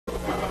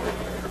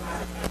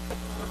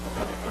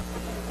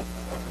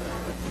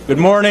Good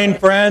morning,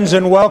 friends,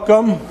 and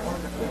welcome.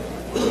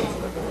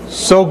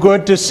 So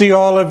good to see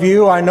all of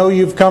you. I know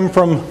you've come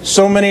from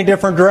so many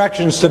different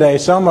directions today,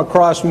 some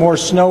across more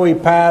snowy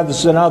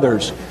paths than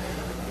others.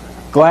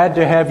 Glad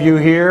to have you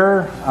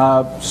here.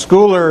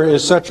 Schooler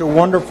is such a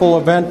wonderful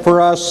event for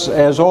us.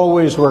 As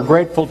always, we're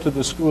grateful to the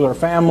Schooler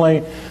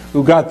family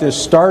who got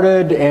this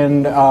started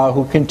and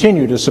who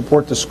continue to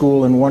support the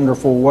school in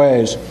wonderful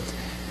ways.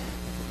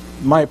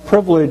 My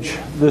privilege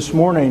this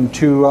morning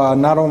to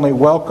not only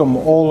welcome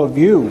all of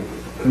you,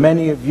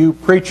 many of you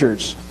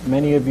preachers,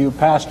 many of you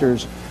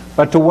pastors,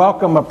 but to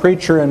welcome a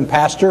preacher and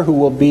pastor who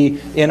will be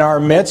in our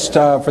midst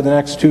for the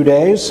next 2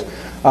 days,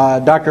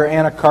 Dr.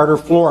 Anna Carter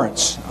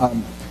Florence.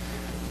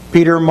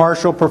 Peter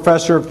Marshall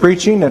Professor of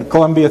Preaching at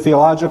Columbia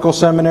Theological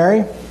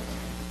Seminary.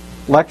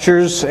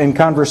 Lectures and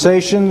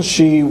conversations.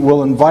 She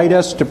will invite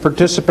us to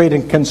participate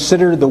and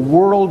consider the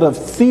world of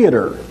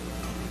theater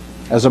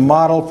as a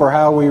model for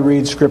how we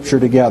read Scripture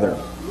together.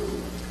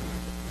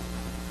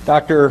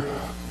 Dr.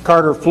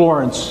 Carter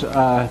Florence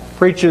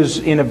preaches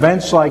in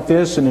events like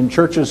this and in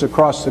churches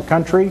across the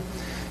country.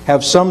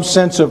 Have some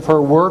sense of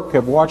her work,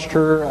 have watched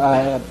her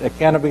at the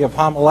Academy of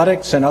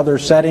Homiletics and other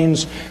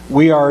settings.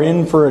 We are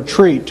in for a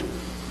treat.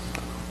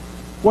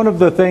 One of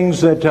the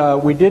things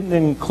that we didn't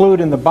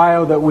include in the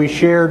bio that we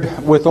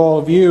shared with all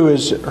of you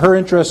is her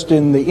interest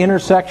in the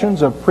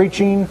intersections of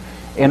preaching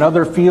and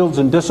other fields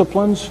and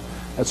disciplines.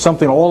 That's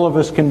something all of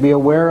us can be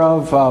aware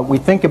of. We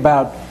think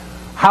about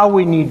how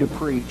we need to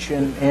preach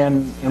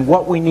and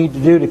what we need to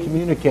do to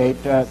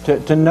communicate,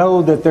 to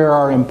know that there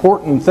are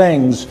important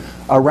things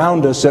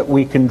around us that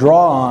we can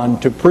draw on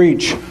to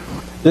preach.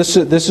 This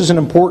is an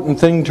important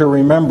thing to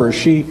remember.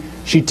 She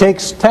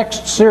takes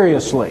text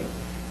seriously.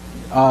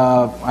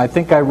 I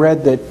think I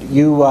read that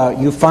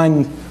you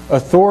find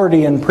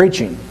authority in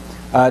preaching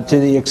to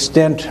the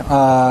extent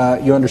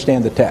you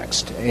understand the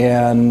text,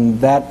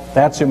 and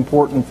that's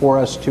important for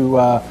us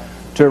to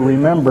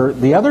remember.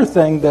 The other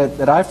thing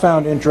that I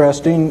found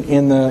interesting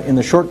in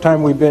the short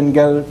time we've been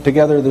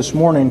together this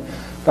morning,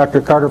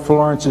 Dr. Carter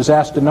Florence has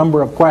asked a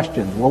number of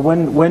questions. Well,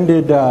 when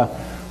did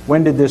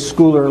this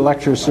Schooler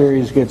lecture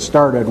series get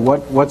started?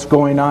 What's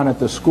going on at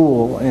the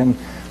school? And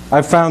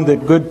I've found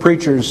that good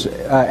preachers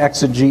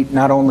exegete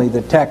not only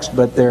the text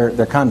but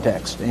their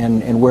context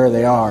and where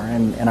they are,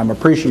 and I'm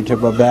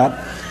appreciative of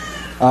that.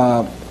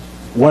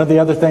 One of the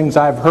other things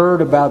I've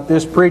heard about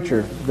this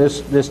preacher,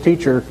 this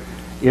teacher,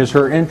 is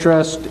her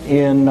interest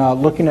in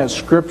looking at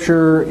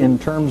Scripture in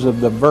terms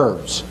of the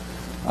verbs.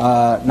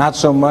 Not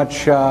so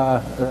much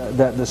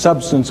the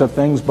substance of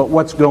things, but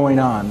what's going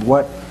on.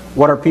 What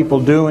are people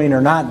doing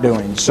or not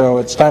doing? So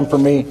it's time for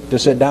me to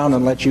sit down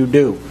and let you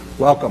do.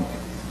 Welcome.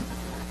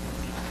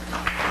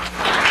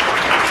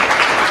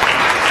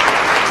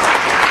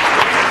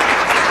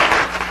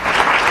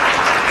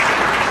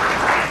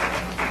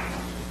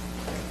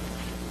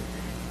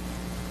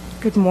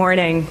 Good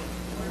morning.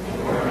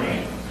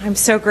 I'm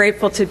so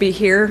grateful to be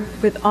here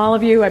with all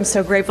of you. I'm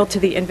so grateful to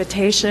the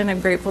invitation. I'm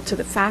grateful to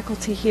the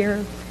faculty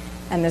here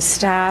and the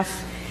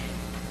staff.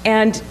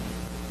 And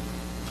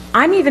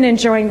I'm even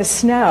enjoying the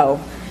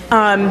snow.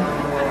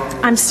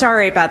 I'm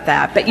sorry about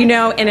that, but you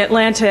know, in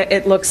Atlanta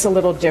it looks a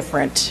little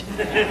different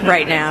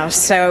right now.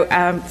 So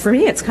for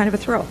me, it's kind of a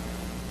thrill.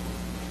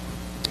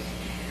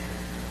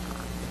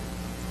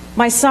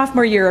 My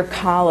sophomore year of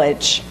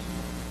college,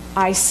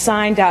 I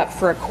signed up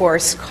for a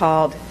course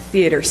called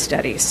Theater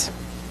Studies.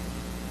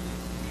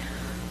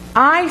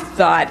 I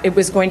thought it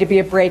was going to be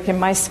a break in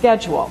my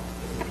schedule.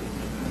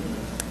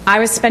 I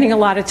was spending a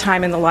lot of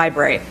time in the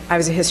library. I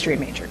was a history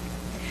major.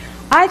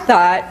 I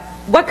thought,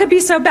 what could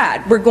be so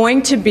bad? We're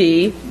going to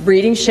be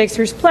reading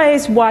Shakespeare's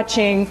plays,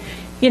 watching,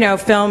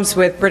 films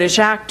with British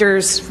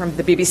actors from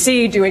the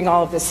BBC, doing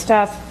all of this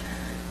stuff.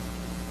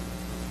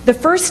 The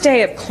first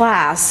day of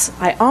class,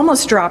 I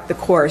almost dropped the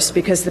course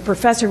because the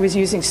professor was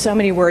using so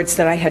many words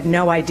that I had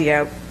no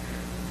idea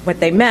what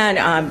they meant.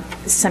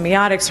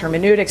 Semiotics,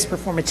 hermeneutics,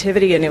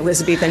 performativity, and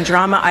Elizabethan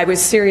drama. I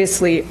was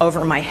seriously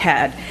over my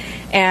head.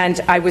 And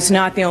I was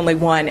not the only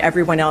one.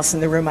 Everyone else in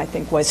the room, I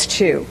think, was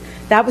too.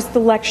 That was the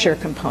lecture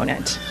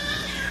component.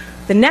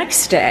 The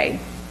next day,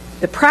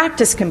 the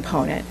practice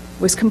component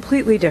was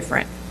completely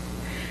different.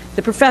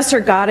 The professor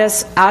got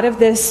us out of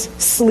this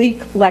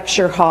sleek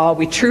lecture hall.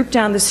 We trooped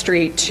down the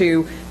street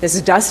to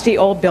this dusty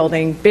old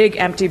building, big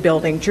empty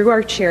building, drew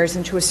our chairs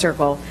into a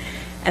circle,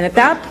 and at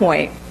that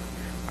point,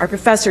 our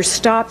professor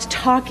stopped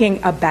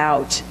talking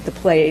about the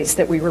plays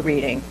that we were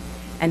reading,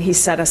 and he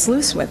set us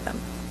loose with them.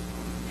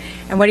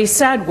 And what he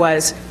said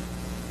was,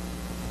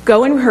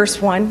 go and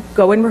rehearse one,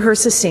 go and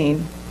rehearse a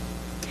scene,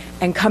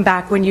 and come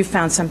back when you've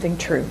found something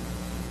true.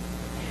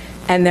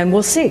 And then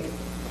we'll see.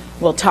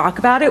 We'll talk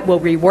about it, we'll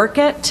rework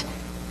it,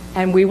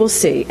 and we will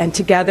see. And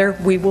together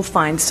we will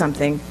find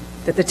something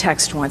that the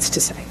text wants to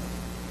say.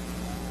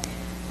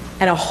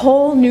 And a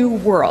whole new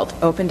world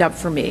opened up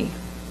for me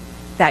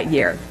that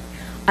year.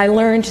 I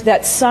learned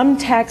that some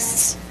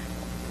texts,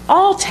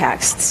 all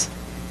texts,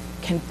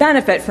 can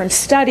benefit from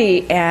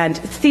study and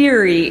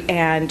theory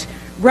and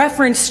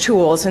reference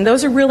tools, and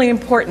those are really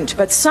important,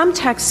 but some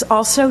texts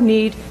also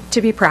need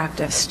to be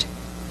practiced,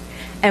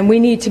 and we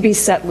need to be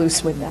set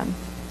loose with them.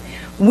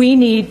 We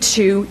need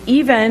to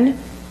even,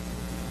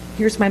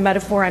 here's my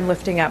metaphor I'm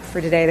lifting up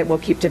for today that we'll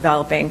keep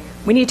developing,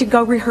 we need to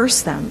go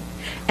rehearse them,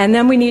 and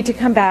then we need to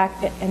come back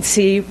and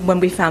see when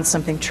we found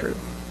something true.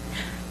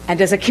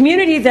 And as a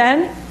community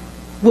then,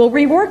 we'll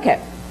rework it,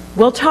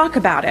 we'll talk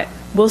about it,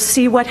 we'll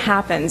see what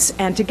happens,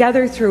 and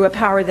together through a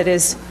power that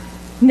is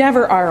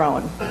never our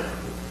own,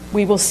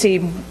 we will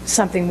see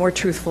something more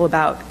truthful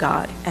about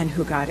God and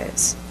who God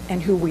is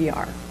and who we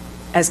are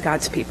as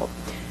God's people.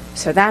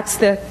 So that's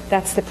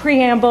the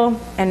preamble,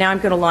 and now I'm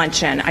going to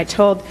launch in. I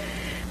told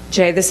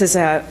Jay this is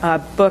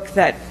a book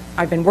that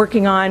I've been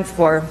working on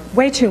for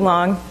way too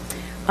long.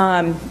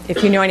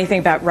 If you know anything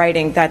about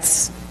writing,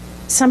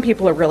 some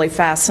people are really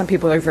fast, some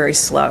people are very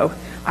slow.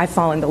 I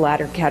fall in the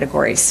latter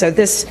category. So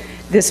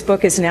this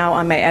book is now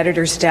on my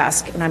editor's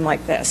desk, and I'm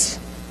like this.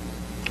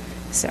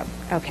 So,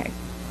 okay.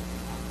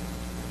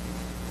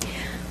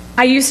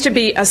 I used to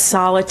be a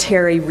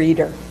solitary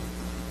reader.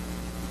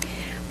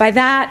 By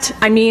that,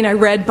 I mean I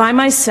read by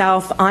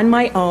myself on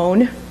my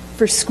own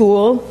for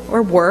school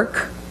or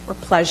work or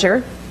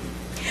pleasure.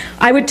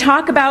 I would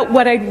talk about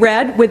what I'd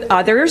read with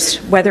others,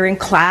 whether in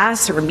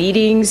class or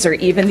meetings or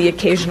even the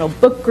occasional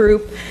book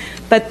group,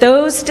 but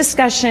those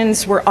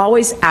discussions were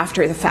always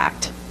after the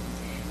fact.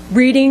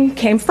 Reading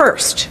came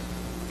first,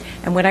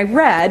 and when I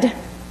read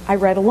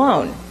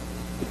alone.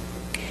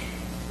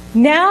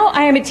 Now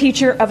I am a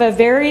teacher of a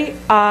very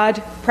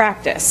odd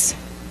practice,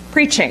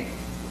 preaching.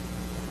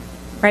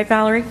 Right,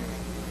 Valerie?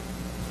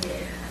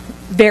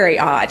 Very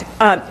odd.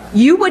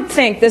 You would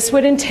think this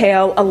would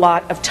entail a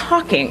lot of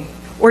talking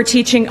or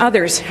teaching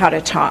others how to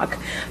talk.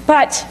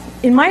 But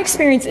in my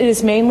experience, it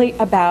is mainly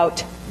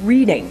about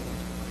reading.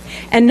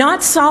 And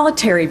not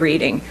solitary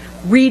reading,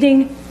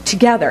 reading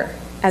together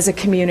as a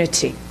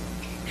community.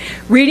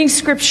 Reading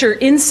Scripture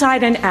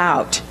inside and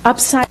out,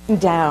 upside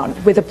and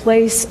down, with a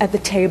place at the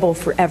table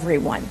for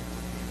everyone.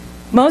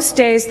 Most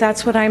days,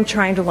 that's what I'm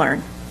trying to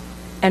learn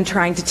and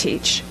trying to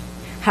teach.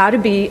 How to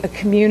be a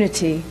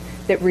community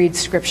that reads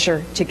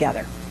Scripture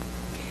together.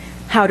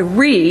 How to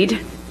read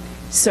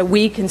so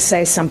we can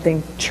say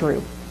something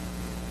true.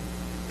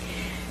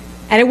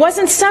 And it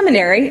wasn't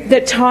seminary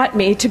that taught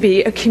me to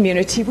be a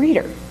community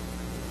reader.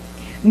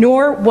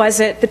 Nor was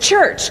it the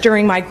church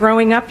during my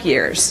growing up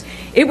years.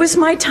 It was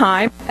my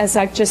time, as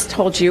I've just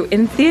told you,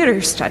 in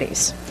theater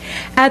studies.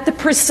 At the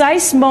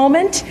precise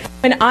moment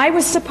when I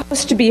was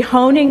supposed to be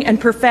honing and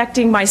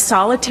perfecting my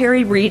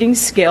solitary reading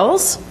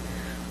skills,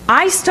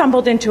 I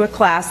stumbled into a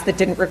class that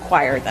didn't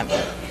require them.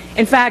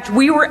 In fact,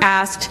 we were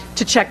asked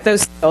to check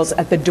those skills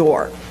at the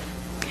door.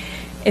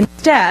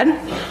 Instead,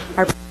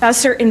 our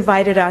professor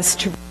invited us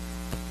to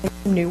read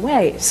in new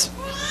ways.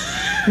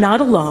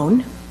 Not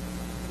alone,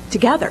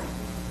 together.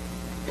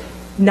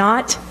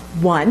 Not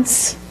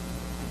once,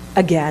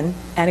 again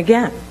and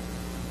again.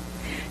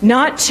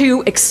 Not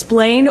to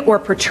explain or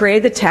portray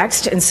the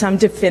text in some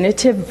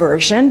definitive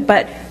version,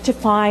 but to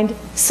find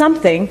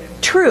something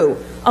true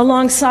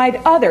alongside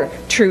other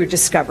true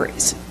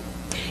discoveries.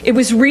 It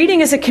was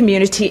reading as a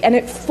community, and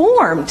it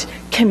formed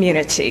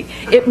community.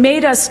 It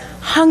made us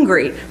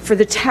hungry for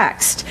the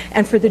text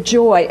and for the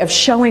joy of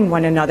showing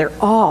one another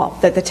all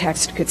that the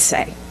text could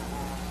say.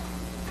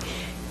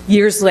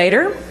 Years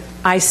later,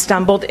 I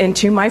stumbled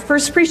into my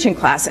first preaching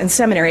class in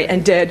seminary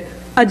and did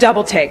a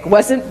double take.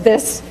 Wasn't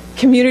this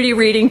community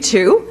reading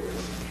too?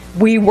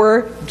 We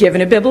were given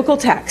a biblical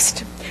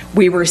text.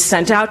 We were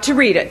sent out to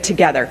read it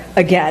together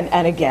again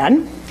and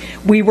again.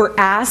 We were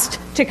asked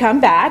to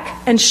come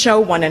back and show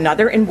one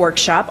another in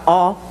workshop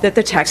all that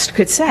the text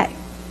could say.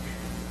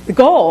 The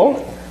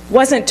goal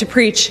wasn't to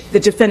preach the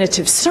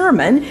definitive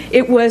sermon,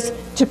 it was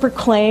to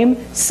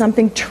proclaim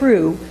something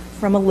true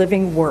from a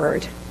living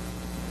word.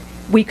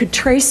 We could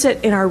trace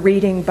it in our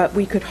reading, but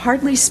we could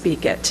hardly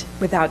speak it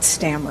without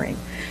stammering.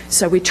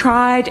 So we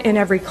tried in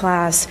every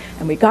class,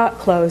 and we got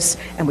close,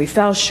 and we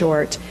fell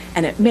short,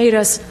 and it made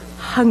us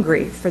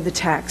hungry for the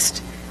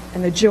text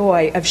and the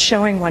joy of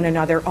showing one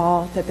another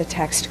all that the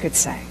text could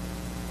say,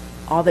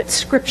 all that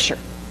Scripture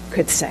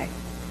could say.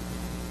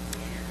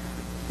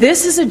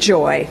 This is a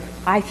joy,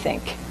 I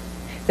think,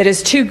 that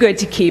is too good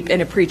to keep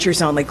in a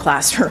preachers-only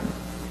classroom.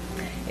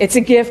 It's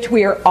a gift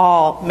we are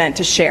all meant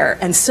to share,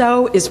 and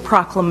so is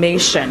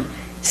proclamation,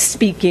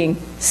 speaking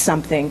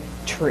something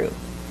true.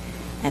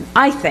 And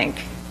I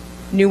think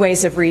new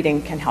ways of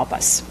reading can help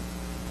us.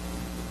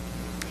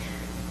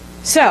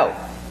 So,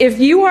 if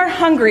you are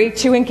hungry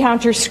to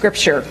encounter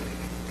Scripture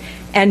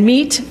and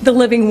meet the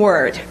living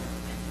Word,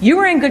 you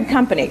are in good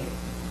company.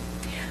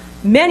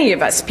 Many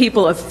of us,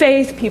 people of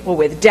faith, people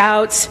with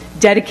doubts,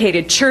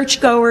 dedicated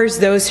churchgoers,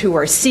 those who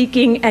are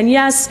seeking, and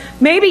yes,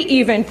 maybe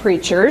even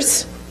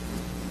preachers,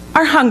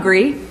 are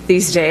hungry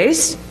these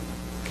days.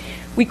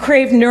 We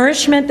crave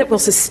nourishment that will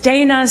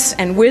sustain us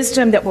and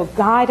wisdom that will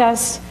guide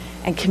us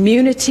and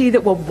community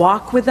that will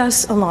walk with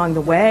us along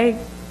the way.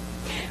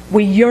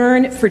 We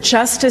yearn for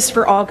justice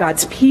for all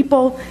God's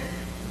people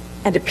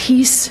and a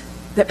peace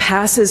that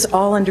passes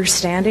all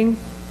understanding.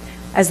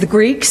 As the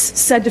Greeks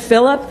said to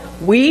Philip,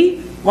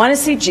 we want to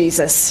see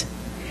Jesus.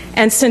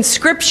 And since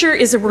Scripture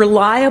is a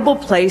reliable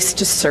place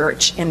to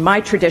search, in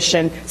my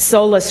tradition,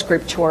 Sola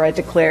Scriptura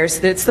declares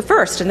that it's the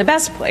first and the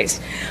best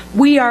place,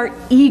 we are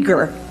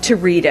eager to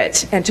read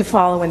it and to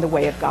follow in the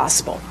way of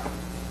gospel.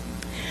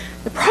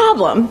 The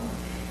problem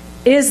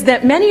is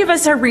that many of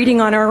us are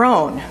reading on our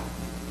own,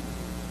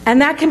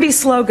 and that can be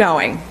slow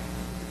going.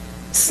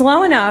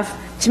 Slow enough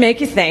to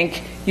make you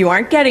think you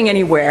aren't getting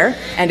anywhere,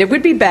 and it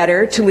would be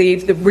better to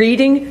leave the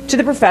reading to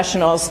the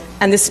professionals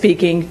and the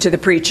speaking to the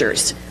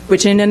preachers,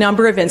 which in a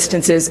number of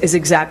instances is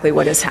exactly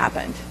what has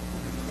happened.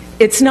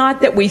 It's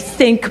not that we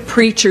think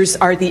preachers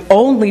are the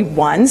only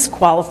ones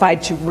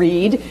qualified to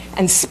read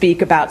and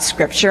speak about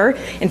Scripture.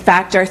 In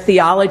fact, our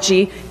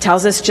theology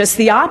tells us just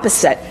the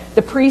opposite.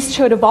 The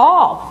priesthood of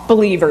all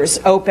believers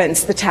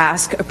opens the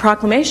task of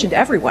proclamation to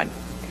everyone.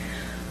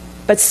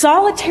 But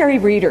solitary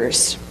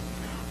readers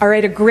are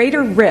at a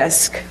greater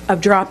risk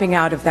of dropping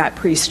out of that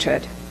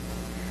priesthood.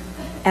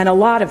 And a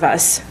lot of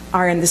us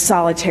are in the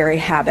solitary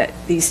habit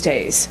these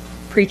days,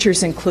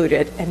 preachers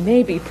included, and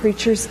maybe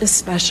preachers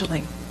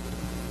especially.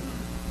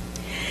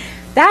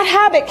 That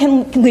habit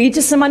can lead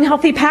to some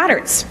unhealthy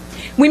patterns.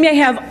 We may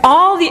have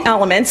all the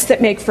elements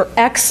that make for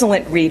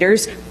excellent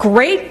readers,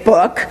 great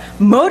book,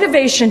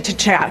 motivation to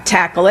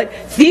tackle it,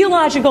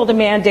 theological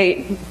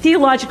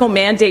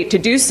mandate to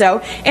do so,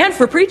 and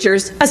for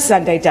preachers, a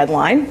Sunday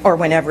deadline, or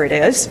whenever it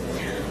is.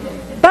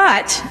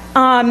 But,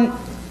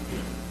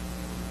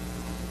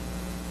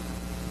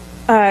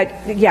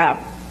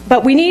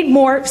 but we need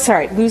more,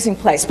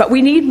 but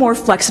we need more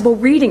flexible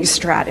reading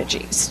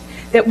strategies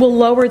that will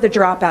lower the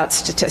dropout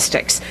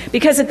statistics.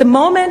 Because at the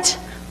moment,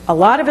 a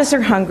lot of us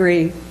are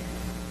hungry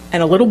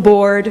and a little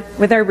bored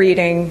with our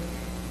reading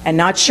and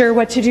not sure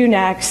what to do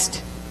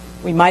next.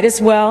 We might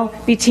as well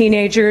be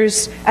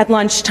teenagers at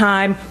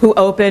lunchtime who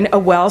open a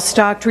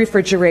well-stocked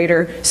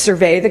refrigerator,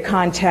 survey the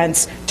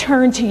contents,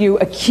 turn to you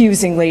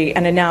accusingly,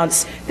 and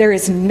announce there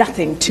is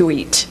nothing to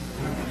eat.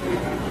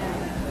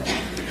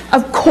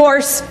 Of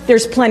course,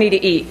 there's plenty to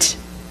eat.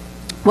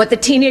 What the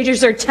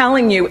teenagers are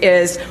telling you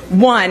is,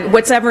 one,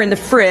 what's ever in the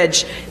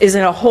fridge is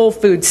in a whole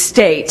food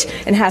state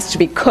and has to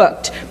be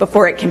cooked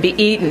before it can be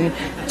eaten.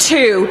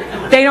 Two,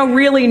 they don't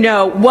really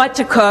know what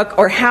to cook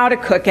or how to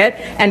cook it.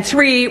 And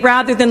three,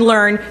 rather than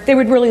learn, they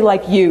would really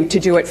like you to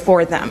do it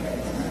for them.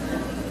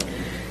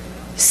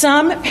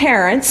 Some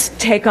parents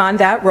take on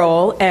that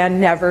role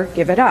and never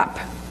give it up.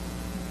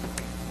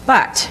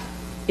 But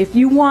if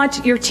you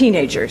want your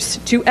teenagers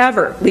to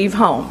ever leave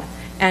home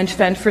and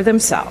fend for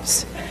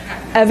themselves,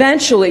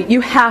 eventually you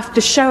have to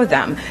show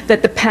them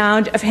that the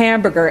pound of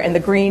hamburger and the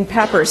green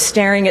peppers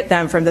staring at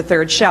them from the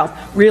third shelf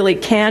really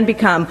can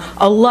become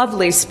a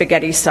lovely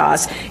spaghetti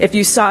sauce if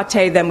you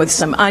saute them with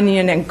some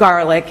onion and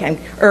garlic and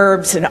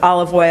herbs and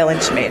olive oil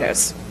and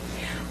tomatoes.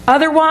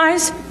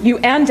 Otherwise, you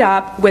end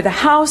up with a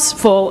house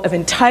full of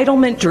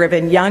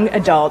entitlement-driven young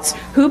adults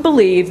who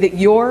believe that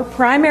your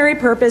primary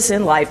purpose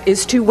in life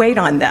is to wait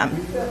on them.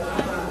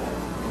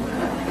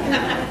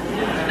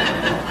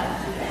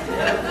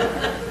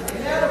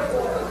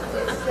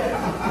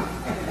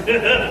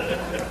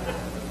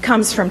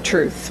 Comes from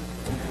truth.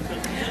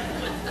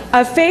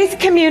 A faith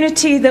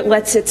community that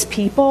lets its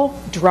people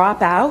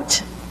drop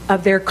out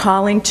of their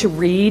calling to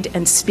read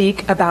and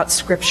speak about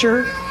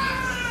Scripture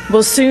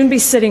will soon be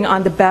sitting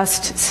on the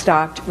best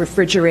stocked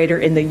refrigerator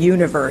in the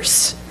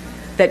universe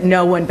that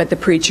no one but the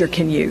preacher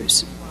can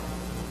use.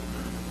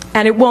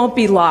 And it won't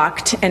be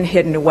locked and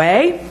hidden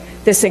away.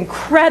 This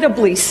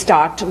incredibly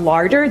stocked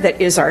larder that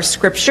is our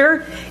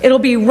Scripture, it'll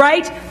be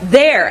right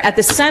there at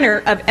the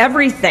center of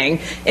everything.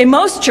 In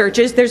most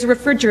churches, there's a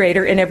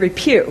refrigerator in every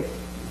pew.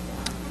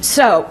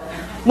 So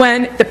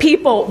when the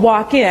people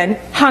walk in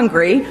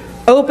hungry,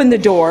 open the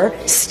door,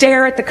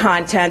 stare at the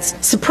contents,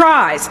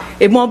 surprise,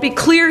 it won't be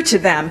clear to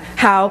them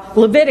how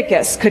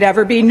Leviticus could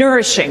ever be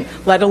nourishing,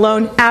 let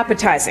alone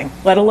appetizing,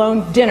 let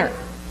alone dinner.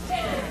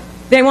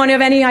 They won't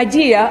have any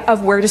idea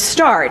of where to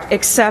start,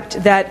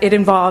 except that it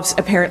involves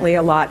apparently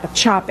a lot of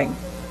chopping.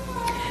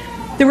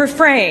 The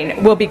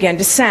refrain will begin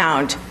to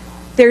sound,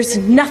 "There's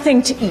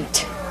nothing to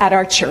eat at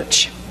our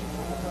church.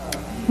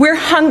 We're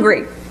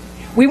hungry.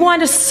 We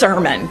want a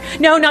sermon.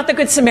 No, not the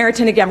Good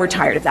Samaritan again, we're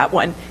tired of that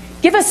one.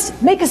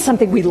 Make us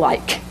something we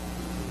like."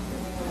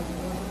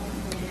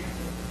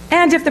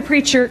 And if the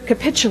preacher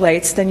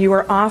capitulates, then you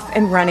are off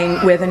and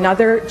running with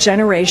another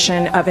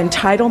generation of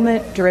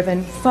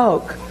entitlement-driven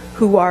folk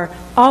who are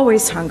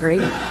always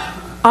hungry,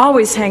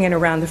 always hanging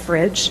around the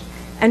fridge,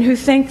 and who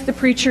think the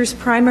preacher's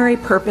primary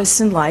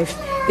purpose in life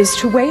is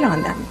to wait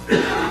on them.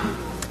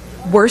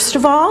 Worst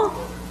of all,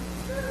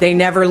 they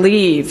never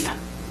leave.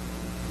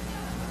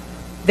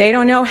 They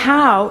don't know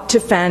how to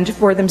fend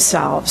for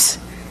themselves,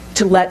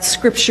 to let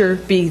Scripture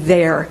be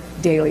their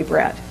daily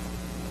bread.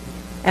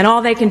 And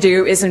all they can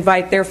do is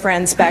invite their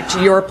friends back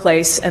to your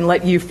place and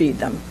let you feed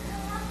them.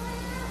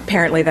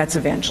 Apparently that's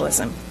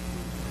evangelism.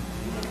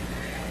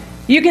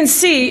 You can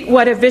see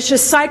what a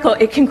vicious cycle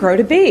it can grow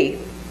to be.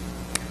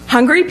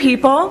 Hungry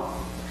people,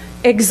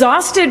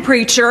 exhausted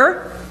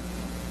preacher,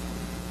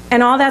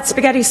 and all that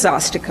spaghetti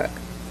sauce to cook.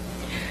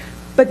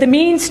 But the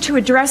means to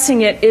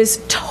addressing it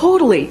is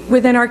totally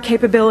within our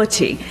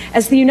capability.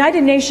 As the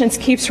United Nations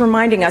keeps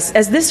reminding us,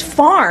 as this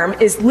farm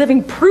is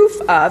living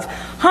proof of,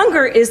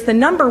 hunger is the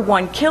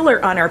 #1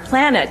 killer on our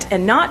planet,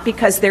 and not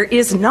because there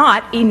is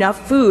not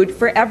enough food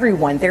for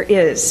everyone. There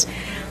is.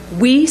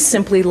 We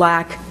simply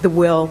lack the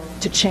will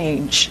to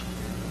change.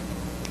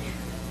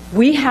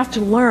 We have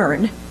to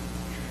learn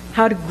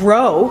how to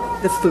grow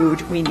the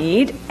food we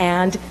need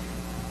and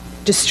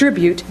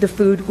distribute the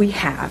food we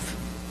have.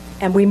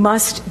 And we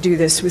must do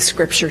this with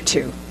Scripture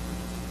too.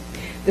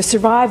 The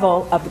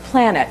survival of the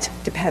planet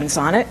depends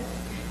on it,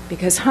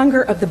 because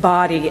hunger of the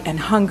body and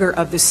hunger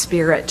of the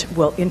spirit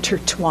will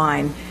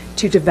intertwine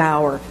to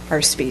devour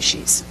our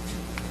species.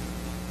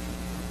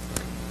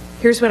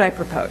 Here's what I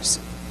propose.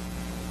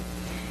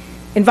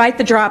 Invite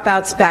the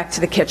dropouts back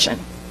to the kitchen.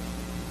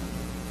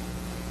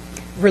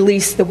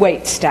 Release the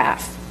wait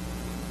staff.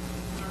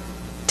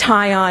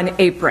 Tie on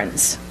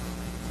aprons.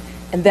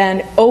 And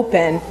then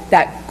open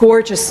that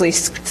gorgeously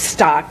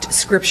stocked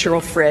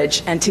scriptural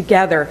fridge and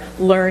together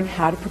learn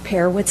how to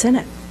prepare what's in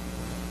it.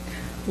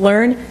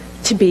 Learn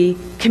to be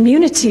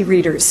community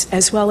readers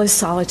as well as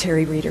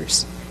solitary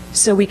readers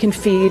so we can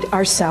feed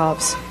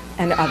ourselves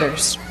and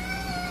others.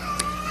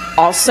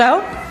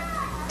 Also,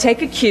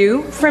 take a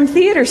cue from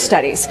theater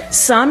studies.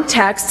 Some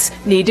texts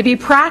need to be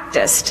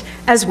practiced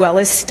as well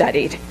as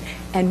studied,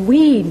 and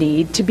we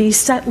need to be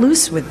set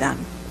loose with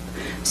them.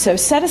 So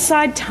set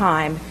aside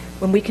time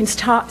when we can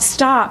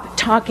stop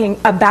talking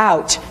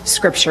about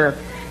Scripture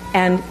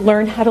and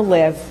learn how to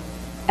live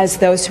as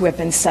those who have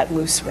been set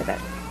loose with it.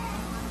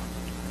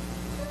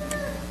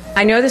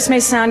 I know this may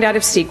sound out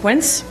of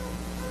sequence.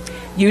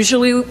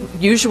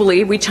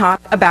 Usually we talk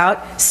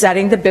about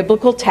setting the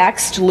biblical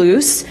text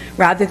loose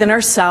rather than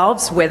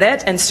ourselves with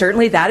it, and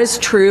certainly that is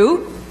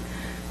true.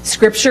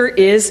 Scripture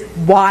is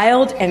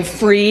wild and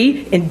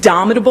free,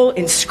 indomitable,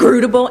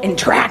 inscrutable,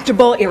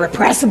 intractable,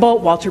 irrepressible.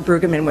 Walter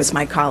Brueggemann was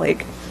my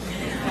colleague.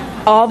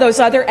 All those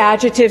other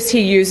adjectives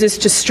he uses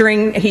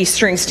he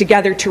strings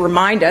together to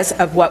remind us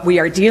of what we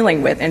are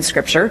dealing with in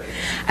Scripture.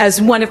 As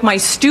one of my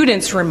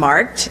students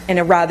remarked in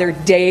a rather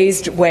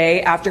dazed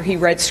way after he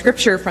read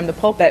Scripture from the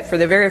pulpit for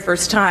the very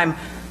first time,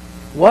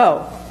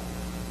 "Whoa,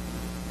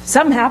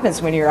 something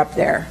happens when you're up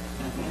there."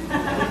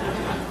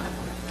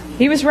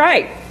 He was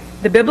right.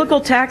 The biblical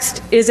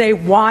text is a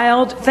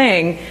wild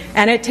thing,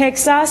 and it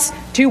takes us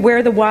to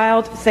where the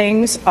wild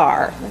things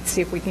are. Let's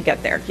see if we can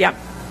get there. Yep.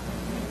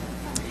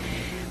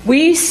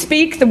 We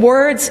speak the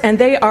words, and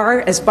they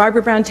are, as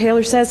Barbara Brown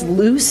Taylor says,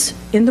 loose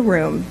in the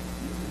room.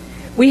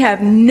 We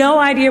have no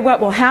idea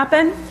what will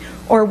happen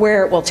or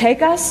where it will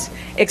take us,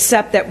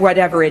 except that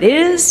whatever it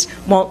is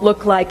won't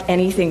look like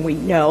anything we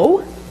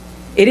know.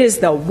 It is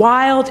the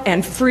wild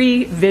and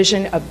free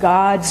vision of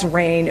God's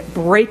reign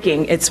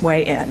breaking its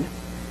way in.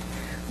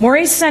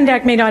 Maurice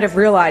Sendak may not have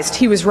realized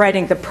he was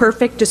writing the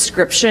perfect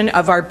description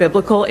of our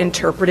biblical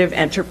interpretive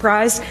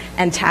enterprise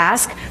and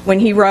task when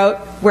he wrote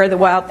Where the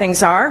Wild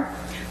Things Are.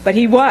 But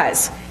he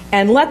was,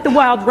 and let the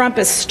wild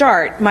rumpus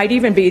start might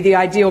even be the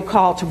ideal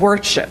call to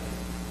worship.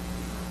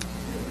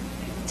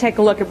 Take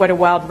a look at what a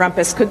wild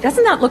rumpus could.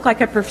 Doesn't that look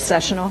like a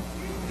processional?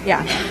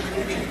 Yeah.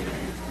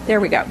 There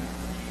we go.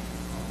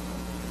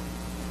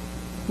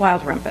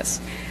 Wild rumpus.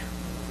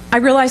 I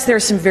realize there are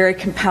some very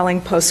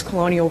compelling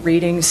post-colonial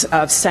readings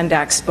of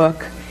Sendak's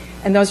book,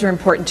 and those are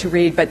important to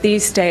read, but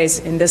these days,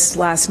 in this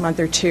last month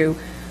or two,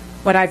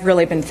 what I've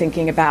really been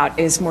thinking about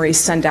is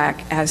Maurice Sendak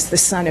as the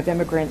son of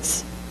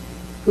immigrants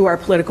who are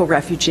political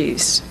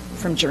refugees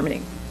from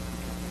Germany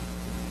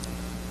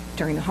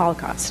during the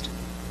Holocaust.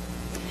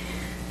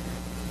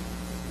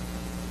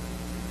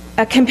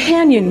 A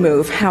companion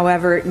move,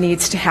 however,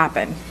 needs to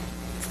happen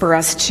for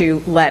us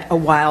to let a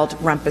wild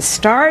rumpus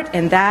start,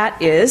 and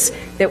that is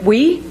that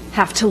we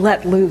have to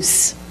let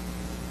loose.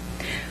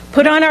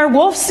 Put on our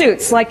wolf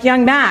suits like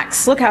young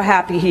Max, look how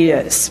happy he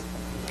is,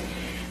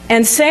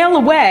 and sail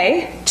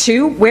away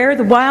to where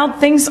the wild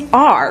things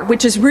are,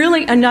 which is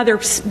really another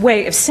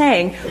way of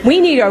saying we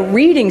need a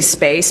reading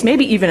space,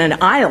 maybe even an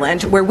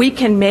island, where we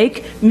can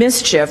make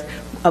mischief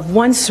of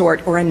one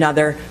sort or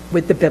another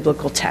with the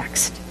biblical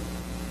text.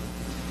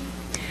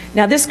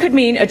 Now, this could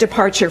mean a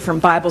departure from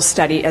Bible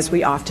study as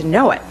we often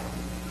know it.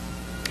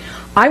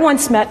 I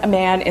once met a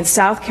man in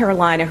South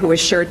Carolina who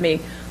assured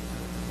me,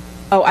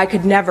 "Oh, I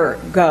could never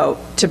go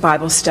to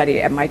Bible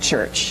study at my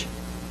church.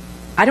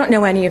 I don't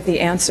know any of the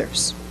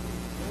answers."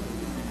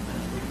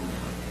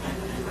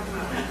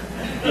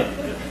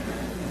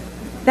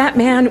 That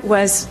man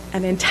was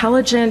an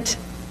intelligent,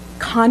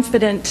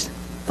 confident,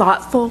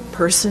 thoughtful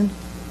person,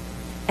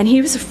 and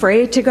he was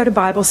afraid to go to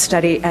Bible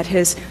study at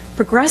his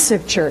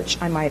progressive church,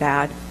 I might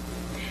add,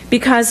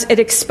 because it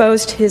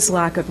exposed his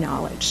lack of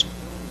knowledge.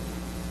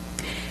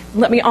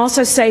 Let me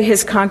also say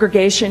his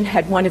congregation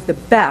had one of the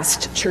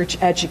best church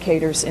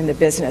educators in the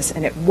business,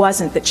 and it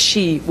wasn't that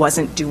she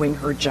wasn't doing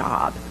her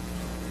job.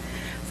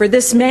 For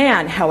this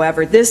man,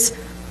 however, this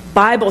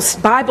Bible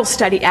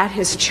study at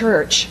his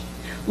church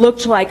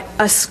looked like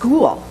a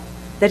school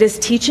that is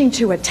teaching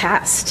to a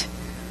test,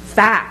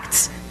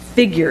 facts,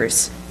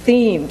 figures,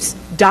 themes,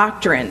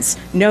 doctrines,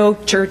 no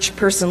church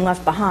person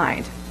left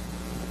behind.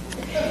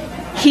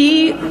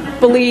 He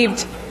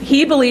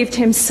believed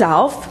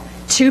himself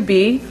to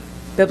be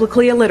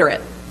biblically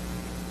illiterate.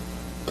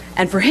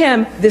 And for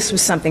him, this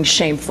was something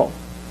shameful.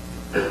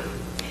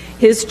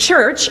 His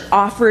church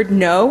offered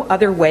no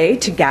other way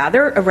to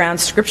gather around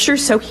Scripture,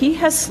 so he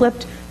has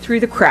slipped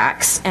through the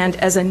cracks, and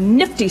as a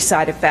nifty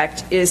side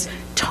effect, is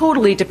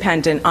totally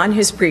dependent on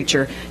his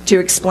preacher to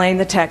explain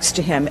the text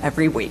to him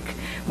every week,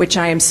 which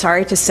I am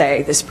sorry to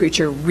say this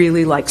preacher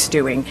really likes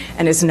doing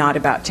and is not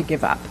about to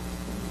give up.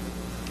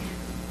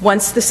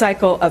 Once the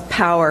cycle of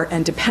power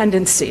and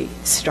dependency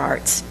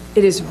starts,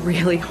 it is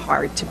really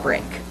hard to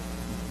break.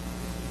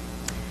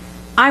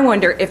 I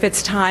wonder if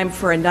it's time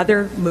for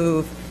another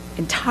move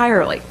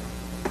entirely.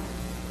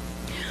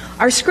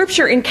 Our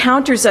Scripture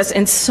encounters us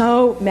in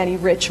so many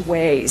rich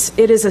ways.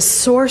 It is a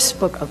source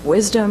book of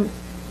wisdom.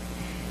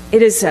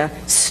 It is a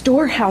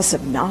storehouse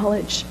of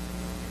knowledge.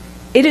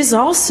 It is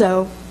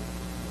also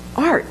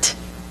art.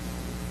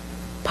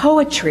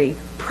 Poetry,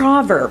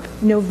 proverb,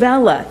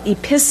 novella,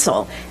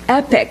 epistle,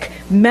 epic,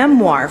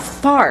 memoir,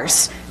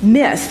 farce,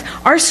 myth.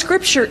 Our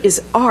Scripture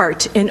is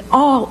art in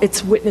all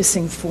its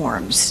witnessing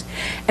forms.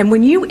 And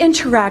when you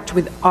interact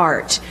with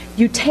art,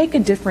 you take a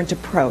different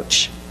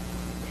approach.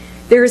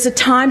 There is a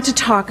time to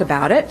talk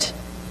about it,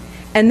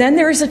 and then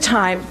there is a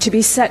time to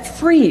be set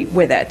free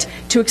with it,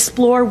 to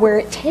explore where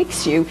it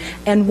takes you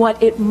and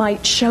what it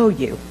might show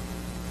you.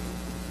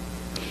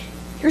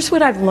 Here's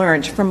what I've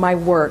learned from my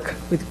work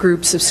with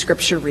groups of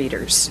Scripture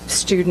readers,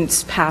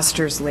 students,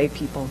 pastors, lay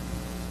people.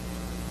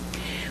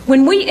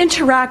 When we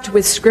interact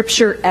with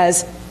Scripture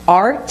as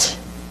art,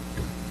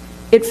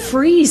 it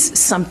frees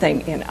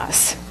something in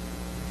us.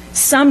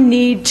 Some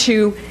need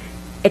to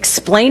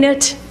explain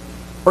it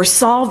or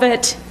solve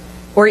it,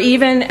 or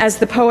even, as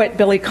the poet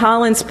Billy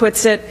Collins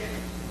puts it,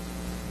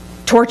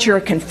 torture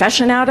a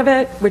confession out of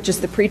it, which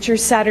is the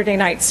Preacher's Saturday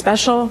Night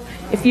Special.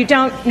 If you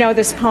don't know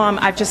this poem,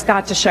 I've just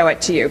got to show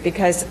it to you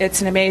because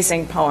it's an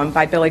amazing poem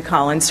by Billy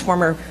Collins,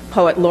 former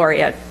poet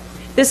laureate.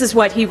 This is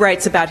what he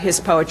writes about his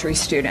poetry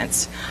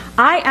students.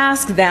 I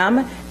ask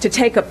them to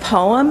take a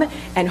poem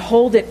and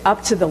hold it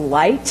up to the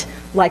light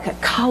like a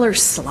color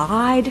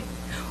slide,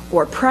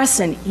 or press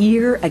an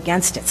ear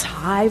against its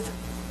hive.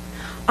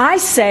 I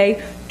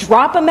say,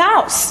 drop a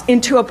mouse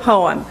into a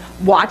poem,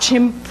 watch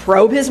him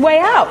probe his way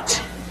out.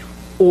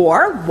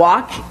 Or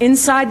walk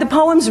inside the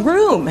poem's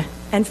room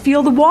and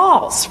feel the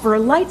walls for a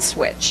light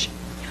switch.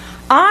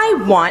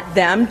 I want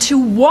them to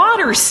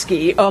water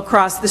ski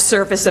across the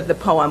surface of the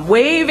poem,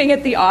 waving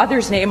at the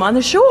author's name on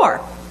the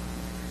shore.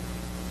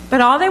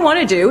 But all they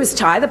want to do is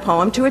tie the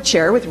poem to a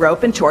chair with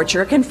rope and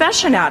torture a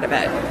confession out of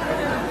it.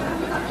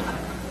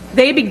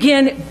 They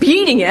begin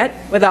beating it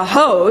with a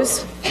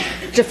hose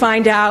to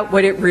find out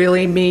what it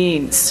really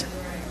means.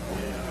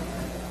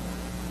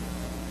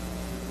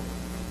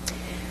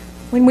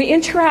 When we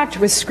interact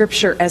with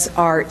Scripture as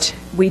art,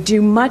 we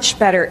do much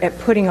better at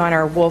putting on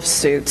our wolf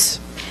suits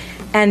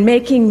and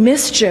making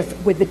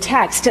mischief with the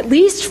text, at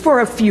least for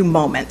a few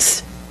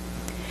moments.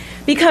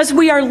 Because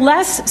we are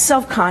less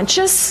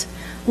self-conscious,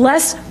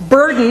 less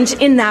burdened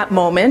in that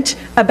moment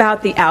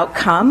about the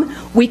outcome,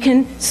 we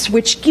can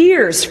switch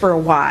gears for a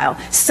while,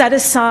 set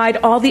aside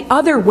all the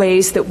other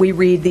ways that we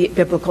read the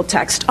biblical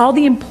text, all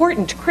the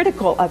important,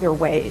 critical other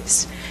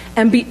ways,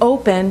 and be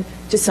open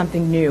to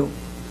something new.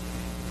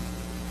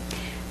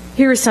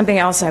 Here is something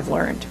else I've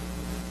learned.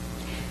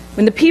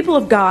 When the people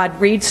of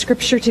God read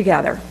Scripture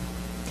together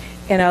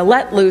in a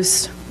let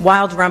loose,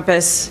 wild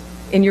rumpus,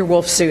 in your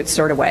wolf suit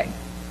sort of way,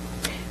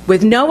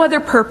 with no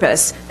other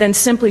purpose than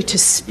simply to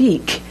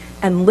speak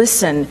and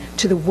listen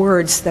to the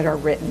words that are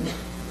written,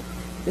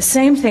 the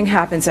same thing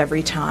happens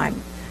every time.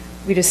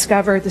 We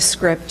discover the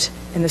script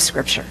in the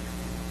Scripture.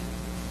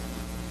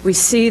 We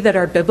see that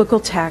our biblical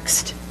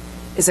text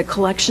is a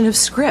collection of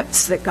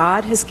scripts that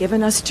God has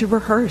given us to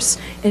rehearse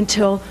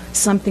until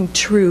something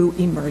true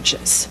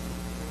emerges.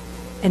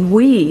 And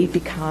we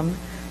become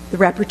the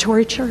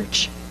repertory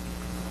church.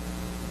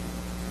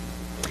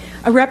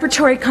 A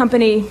repertory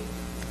company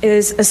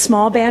is a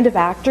small band of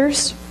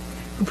actors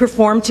who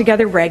perform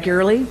together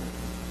regularly.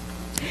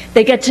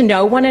 They get to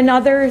know one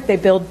another, they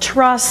build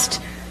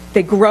trust,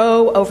 they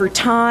grow over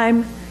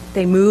time,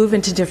 they move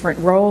into different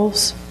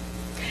roles.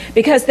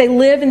 Because they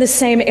live in the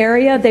same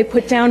area, they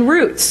put down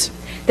roots.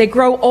 They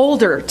grow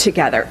older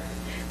together.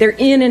 They're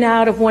in and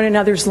out of one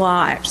another's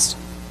lives.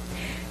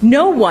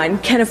 No one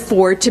can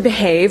afford to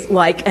behave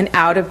like an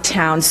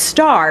out-of-town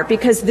star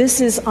because this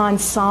is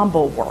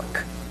ensemble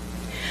work.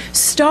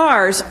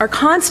 Stars are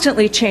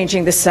constantly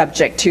changing the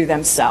subject to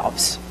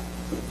themselves.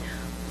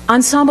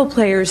 Ensemble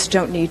players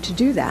don't need to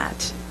do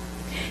that.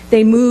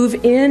 They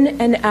move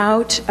in and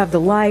out of the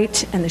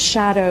light and the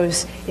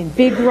shadows in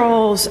big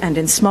roles and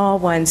in small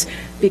ones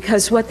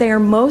because what they are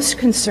most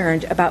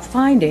concerned about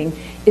finding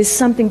is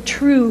something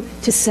true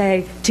to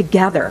say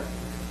together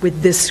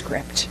with this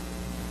script.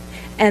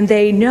 And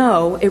they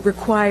know it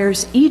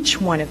requires each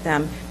one of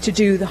them to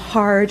do the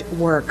hard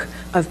work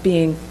of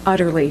being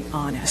utterly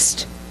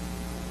honest.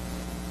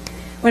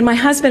 When my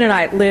husband and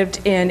I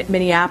lived in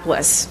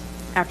Minneapolis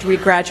after we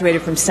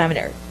graduated from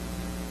seminary,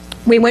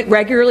 we went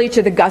regularly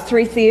to the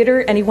Guthrie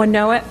Theater. Anyone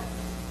know it?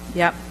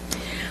 Yep.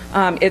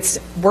 It's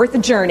worth a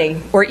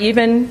journey or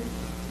even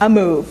a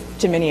move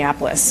to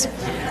Minneapolis.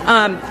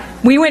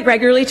 We went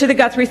regularly to the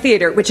Guthrie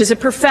Theater, which is a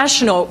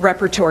professional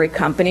repertory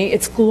company.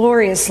 It's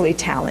gloriously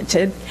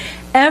talented.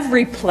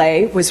 Every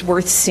play was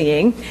worth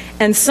seeing,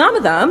 and some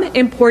of them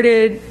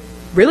imported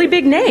really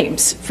big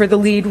names for the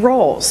lead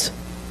roles.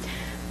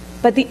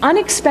 But the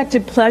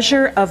unexpected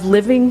pleasure of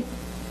living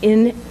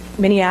in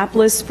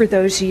Minneapolis for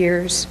those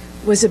years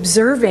was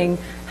observing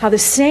how the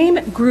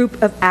same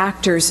group of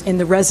actors in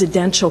the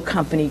residential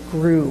company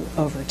grew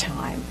over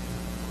time.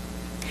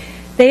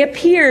 They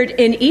appeared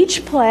in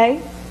each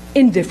play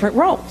in different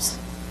roles.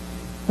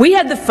 We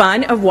had the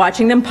fun of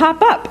watching them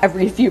pop up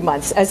every few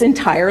months as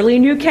entirely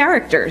new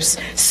characters,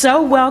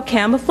 so well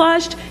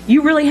camouflaged,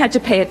 you really had to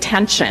pay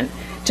attention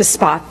to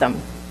spot them.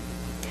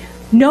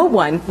 No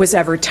one was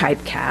ever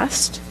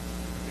typecast.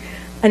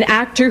 An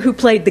actor who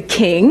played the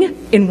king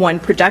in one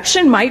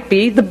production might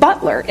be the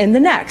butler in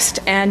the next,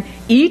 and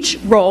each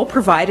role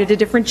provided a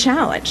different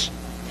challenge.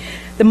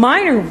 The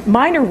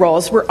minor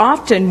roles were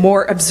often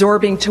more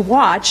absorbing to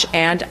watch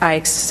and,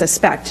 I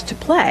suspect, to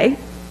play.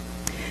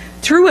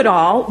 Through it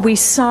all, we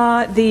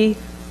saw the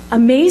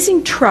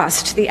amazing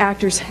trust the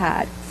actors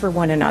had for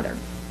one another.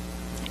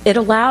 It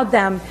allowed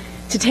them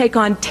to take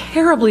on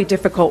terribly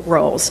difficult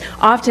roles,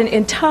 often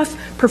in tough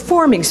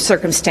performing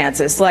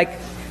circumstances, like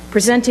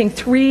presenting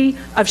 3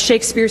 of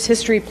Shakespeare's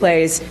history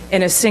plays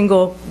in a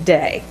single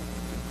day,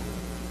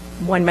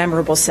 one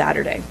memorable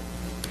Saturday.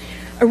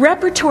 A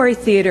repertory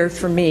theater,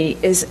 for me,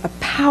 is a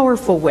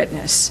powerful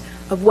witness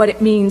of what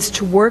it means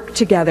to work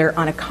together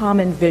on a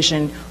common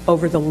vision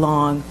over the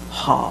long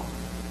haul.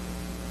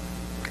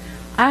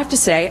 I have to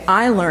say,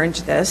 I learned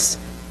this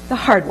the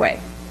hard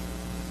way.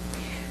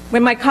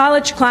 When my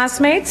college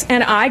classmates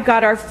and I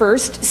got our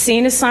first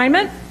scene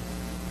assignment,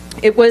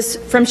 it was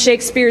from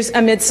Shakespeare's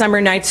A Midsummer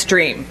Night's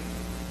Dream.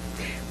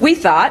 We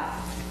thought,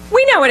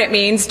 we know what it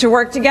means to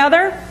work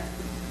together.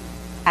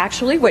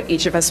 Actually, what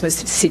each of us was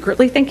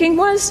secretly thinking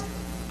was,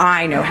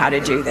 I know how to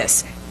do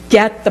this.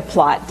 Get the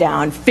plot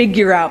down,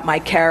 figure out my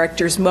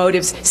character's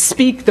motives,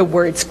 speak the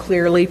words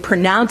clearly,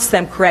 pronounce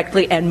them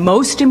correctly, and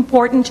most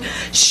important,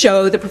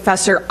 show the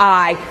professor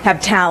I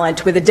have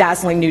talent with a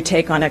dazzling new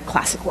take on a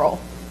classic role.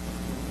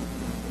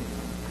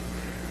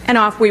 And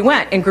off we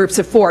went in groups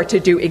of 4 to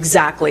do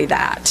exactly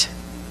that.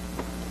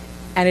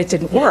 And it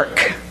didn't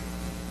work.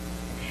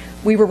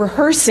 We were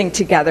rehearsing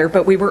together,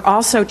 but we were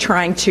also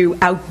trying to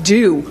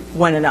outdo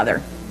one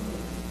another.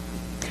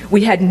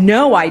 We had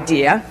no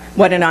idea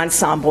what an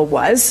ensemble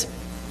was,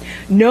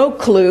 no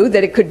clue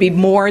that it could be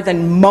more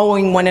than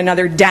mowing one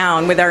another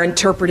down with our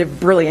interpretive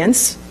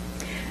brilliance,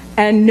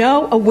 and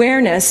no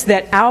awareness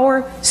that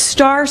our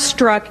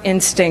star-struck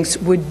instincts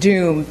would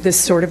doom this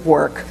sort of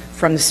work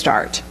from the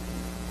start.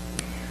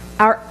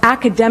 Our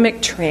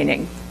academic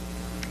training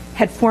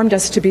had formed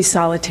us to be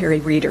solitary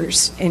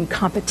readers in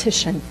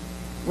competition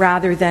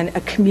rather than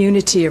a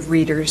community of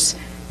readers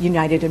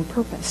united in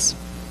purpose.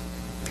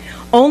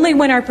 Only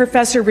when our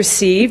professor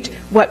received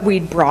what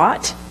we'd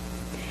brought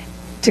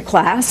to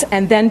class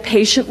and then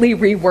patiently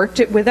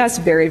reworked it with us,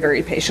 very,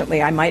 very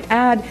patiently, I might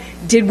add,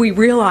 did we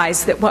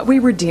realize that what we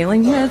were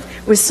dealing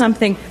with was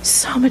something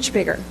so much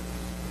bigger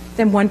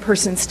than one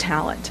person's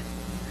talent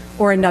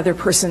or another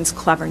person's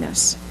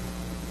cleverness.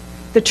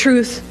 The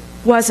truth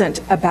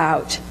wasn't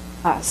about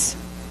us.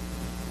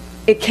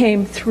 It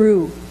came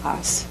through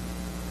us.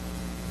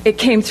 It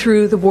came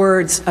through the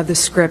words of the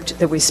script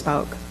that we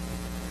spoke,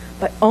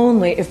 but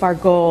only if our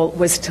goal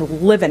was to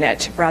live in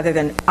it rather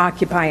than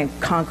occupy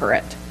and conquer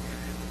it.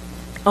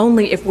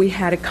 Only if we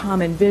had a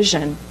common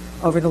vision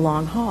over the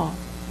long haul.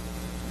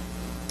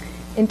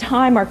 In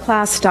time, our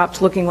class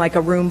stopped looking like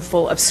a room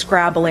full of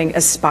scrabbling,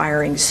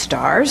 aspiring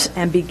stars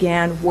and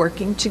began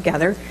working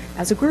together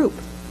as a group.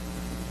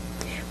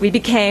 We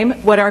became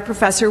what our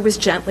professor was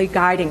gently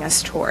guiding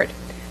us toward,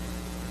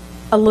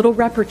 a little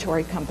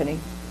repertory company.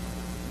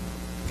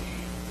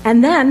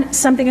 And then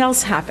something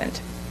else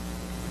happened.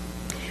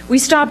 We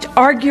stopped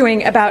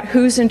arguing about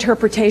whose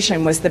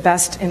interpretation was the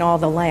best in all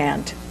the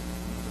land.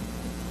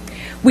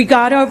 We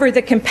got over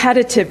the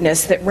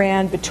competitiveness that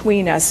ran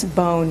between us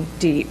bone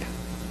deep.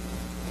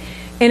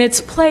 In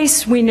its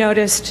place, we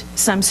noticed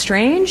some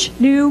strange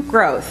new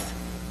growth,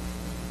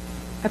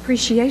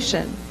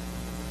 appreciation,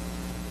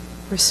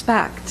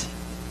 respect,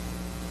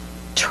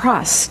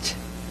 trust,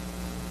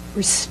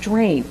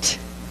 restraint,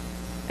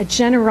 a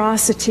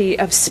generosity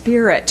of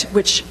spirit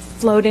which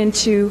flowed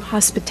into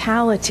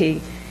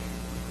hospitality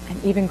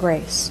and even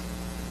grace.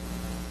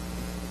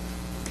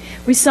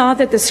 We saw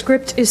that the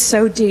script is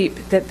so deep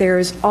that there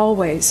is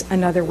always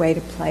another way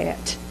to play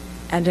it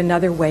and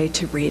another way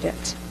to read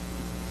it.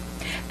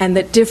 And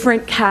that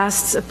different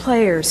casts of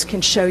players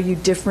can show you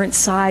different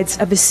sides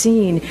of a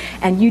scene,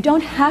 and you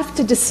don't have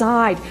to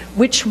decide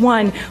which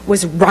one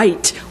was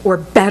right or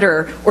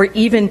better or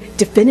even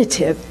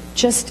definitive,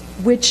 just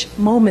which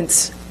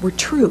moments were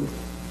true.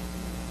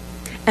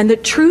 and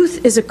that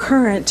truth is a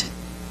current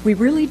we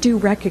really do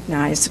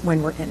recognize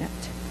when we're in it.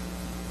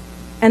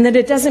 And that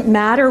it doesn't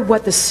matter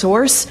what the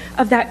source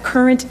of that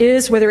current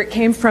is, whether it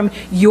came from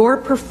your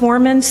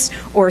performance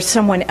or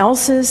someone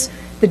else's,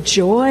 the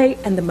joy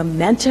and the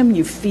momentum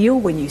you feel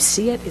when you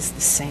see it is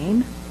the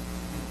same.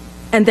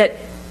 And that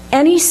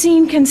any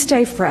scene can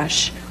stay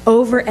fresh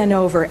over and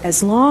over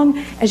as long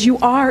as you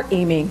are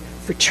aiming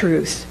for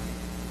truth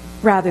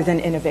rather than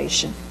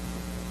innovation.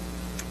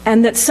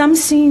 And that some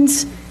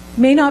scenes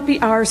may not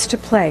be ours to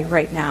play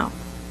right now,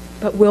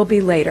 but will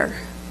be later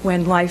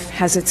when life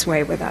has its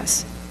way with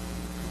us.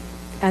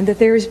 And that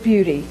there is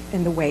beauty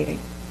in the waiting.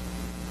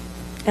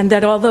 And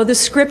that although the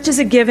script is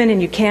a given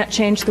and you can't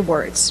change the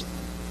words,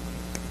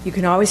 you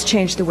can always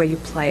change the way you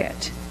play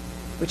it,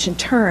 which in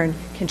turn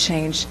can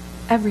change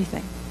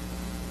everything.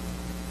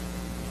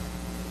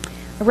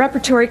 A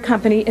repertory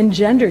company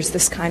engenders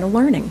this kind of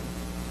learning.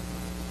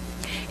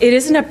 It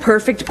isn't a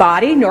perfect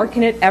body, nor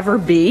can it ever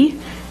be,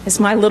 as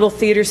my little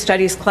theater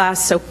studies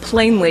class so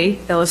plainly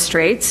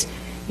illustrates.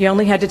 You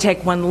only had to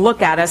take one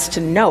look at us to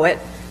know it.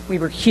 We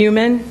were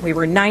human, we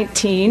were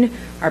 19,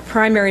 our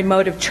primary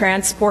mode of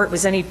transport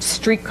was any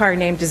streetcar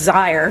named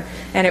Desire,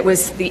 and it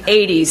was the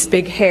 80s,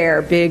 big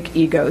hair, big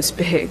egos,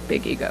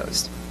 big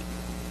egos.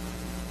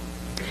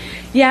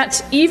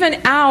 Yet,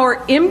 even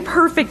our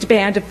imperfect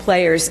band of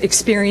players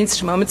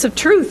experienced moments of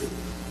truth,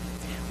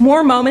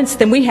 more moments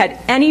than we had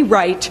any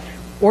right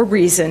or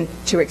reason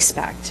to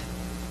expect.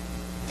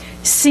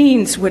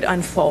 Scenes would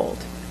unfold,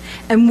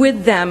 and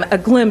with them a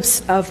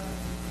glimpse of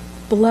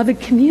beloved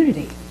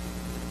community.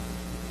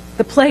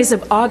 The plays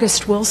of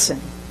August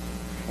Wilson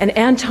and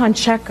Anton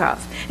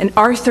Chekhov and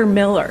Arthur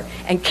Miller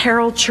and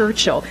Carol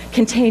Churchill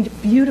contained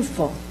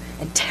beautiful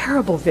and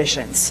terrible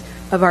visions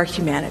of our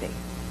humanity.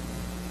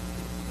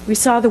 We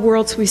saw the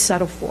worlds we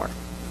settle for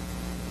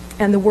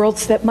and the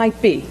worlds that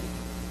might be,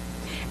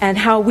 and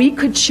how we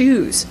could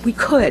choose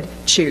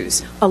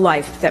a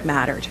life that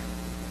mattered.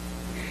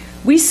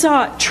 We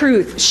saw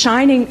truth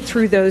shining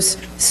through those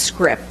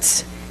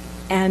scripts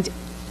and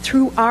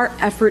through our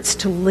efforts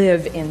to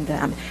live in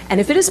them.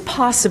 And if it is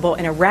possible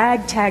in a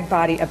ragtag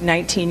body of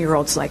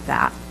 19-year-olds like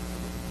that,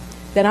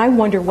 then I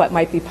wonder what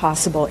might be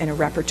possible in a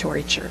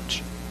repertory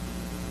church.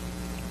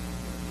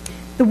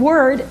 The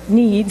Word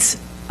needs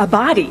a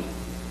body.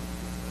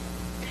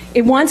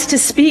 It wants to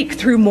speak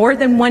through more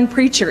than one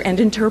preacher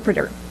and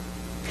interpreter.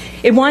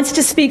 It wants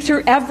to speak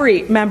through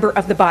every member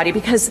of the body,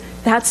 because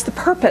that's the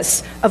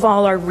purpose of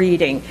all our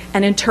reading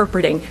and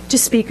interpreting, to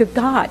speak of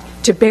God,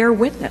 to bear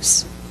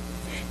witness,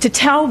 to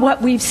tell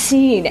what we've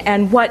seen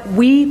and what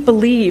we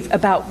believe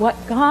about what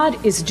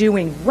God is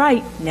doing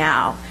right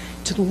now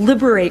to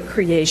liberate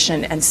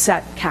creation and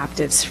set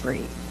captives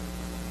free,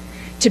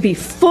 to be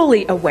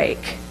fully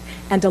awake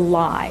and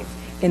alive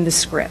in the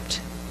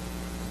script.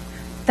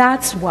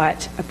 That's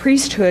what a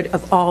priesthood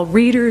of all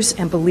readers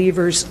and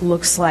believers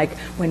looks like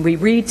when we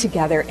read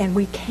together, and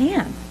we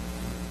can.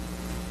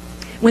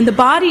 When the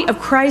body of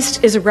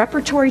Christ is a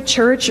repertory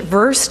church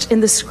versed in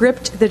the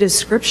script that is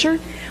Scripture,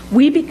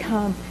 we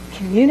become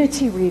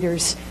community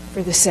readers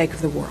for the sake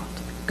of the world,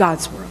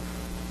 God's world.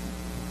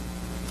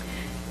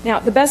 Now,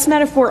 the best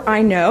metaphor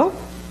I know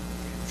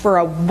for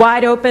a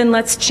wide open,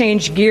 let's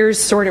change gears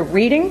sort of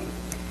reading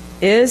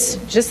is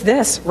just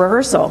this: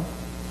 rehearsal.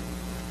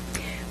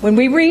 When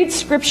we read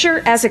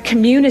Scripture as a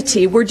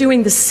community, we're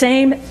doing the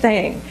same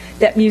thing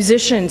that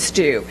musicians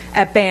do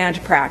at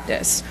band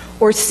practice,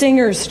 or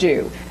singers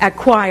do at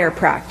choir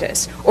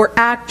practice, or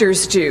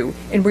actors do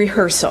in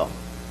rehearsal.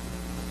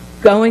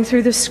 Going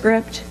through the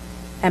script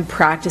and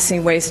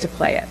practicing ways to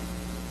play it.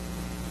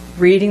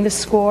 Reading the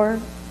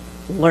score,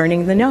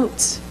 learning the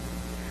notes,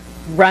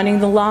 running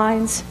the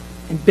lines,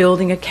 and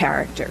building a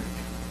character,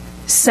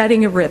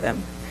 setting a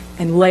rhythm,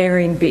 and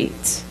layering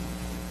beats.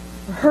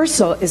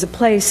 Rehearsal is a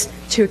place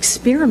to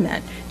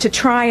experiment, to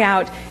try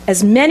out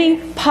as many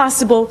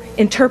possible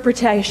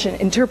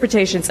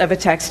interpretations of a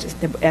text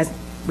as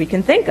we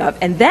can think of,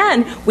 and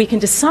then we can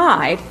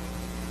decide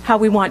how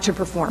we want to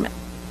perform it.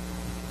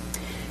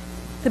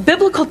 The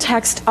biblical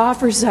text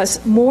offers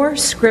us more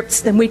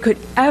scripts than we could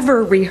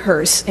ever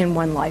rehearse in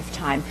one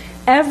lifetime.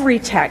 Every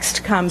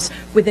text comes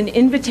with an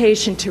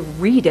invitation to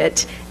read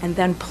it and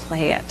then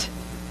play it.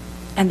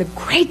 And the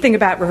great thing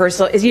about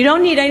rehearsal is you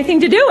don't need anything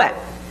to do it.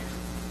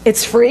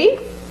 It's free,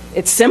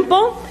 it's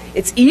simple,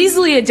 it's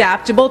easily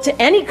adaptable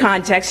to any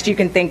context you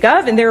can think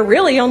of, and there are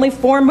really only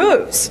 4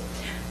 moves.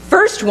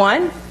 First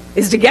one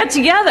is to get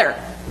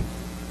together.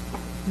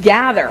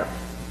 Gather.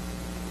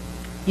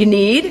 You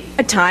need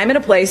a time and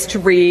a place to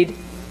read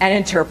and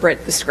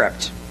interpret the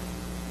script.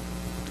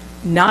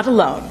 Not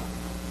alone.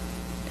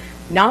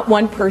 Not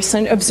one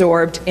person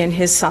absorbed in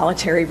his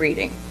solitary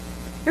reading.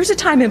 There's a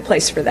time and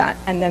place for that,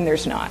 and then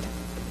there's not.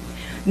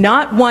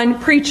 Not one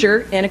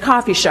preacher in a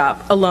coffee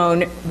shop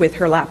alone with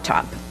her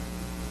laptop.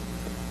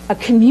 A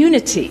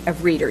community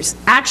of readers,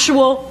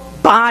 actual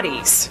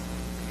bodies,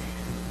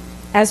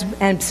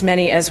 as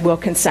many as will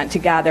consent to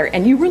gather,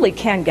 and you really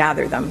can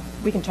gather them.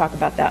 We can talk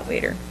about that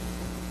later.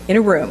 In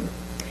a room.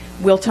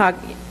 We're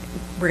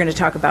going to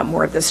talk about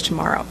more of this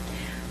tomorrow.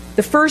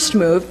 The first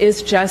move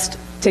is just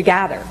to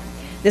gather.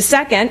 The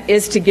second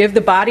is to give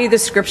the body the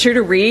scripture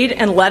to read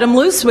and let them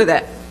loose with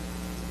it.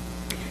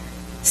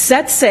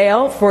 Set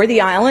sail for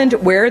the island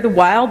where the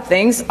wild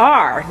things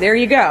are. There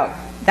you go.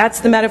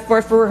 That's the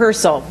metaphor for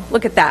rehearsal.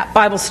 Look at that.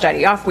 Bible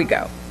study. Off we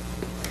go.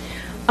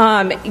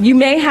 You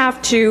may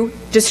have to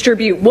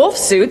distribute wolf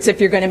suits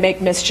if you're going to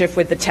make mischief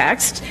with the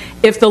text,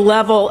 if the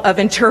level of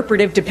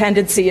interpretive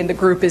dependency in the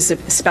group is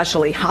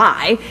especially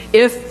high,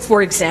 if,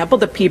 for example,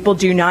 the people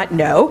do not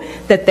know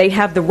that they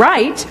have the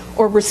right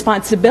or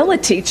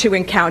responsibility to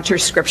encounter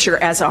Scripture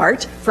as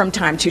art from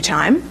time to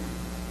time.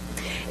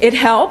 It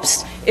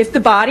helps if the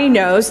body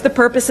knows the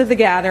purpose of the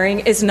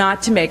gathering is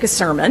not to make a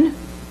sermon.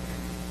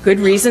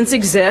 Good reasons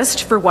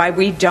exist for why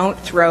we don't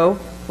throw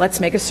let's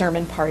make a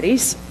sermon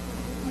parties.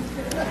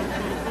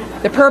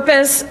 The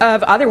purpose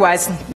of otherwise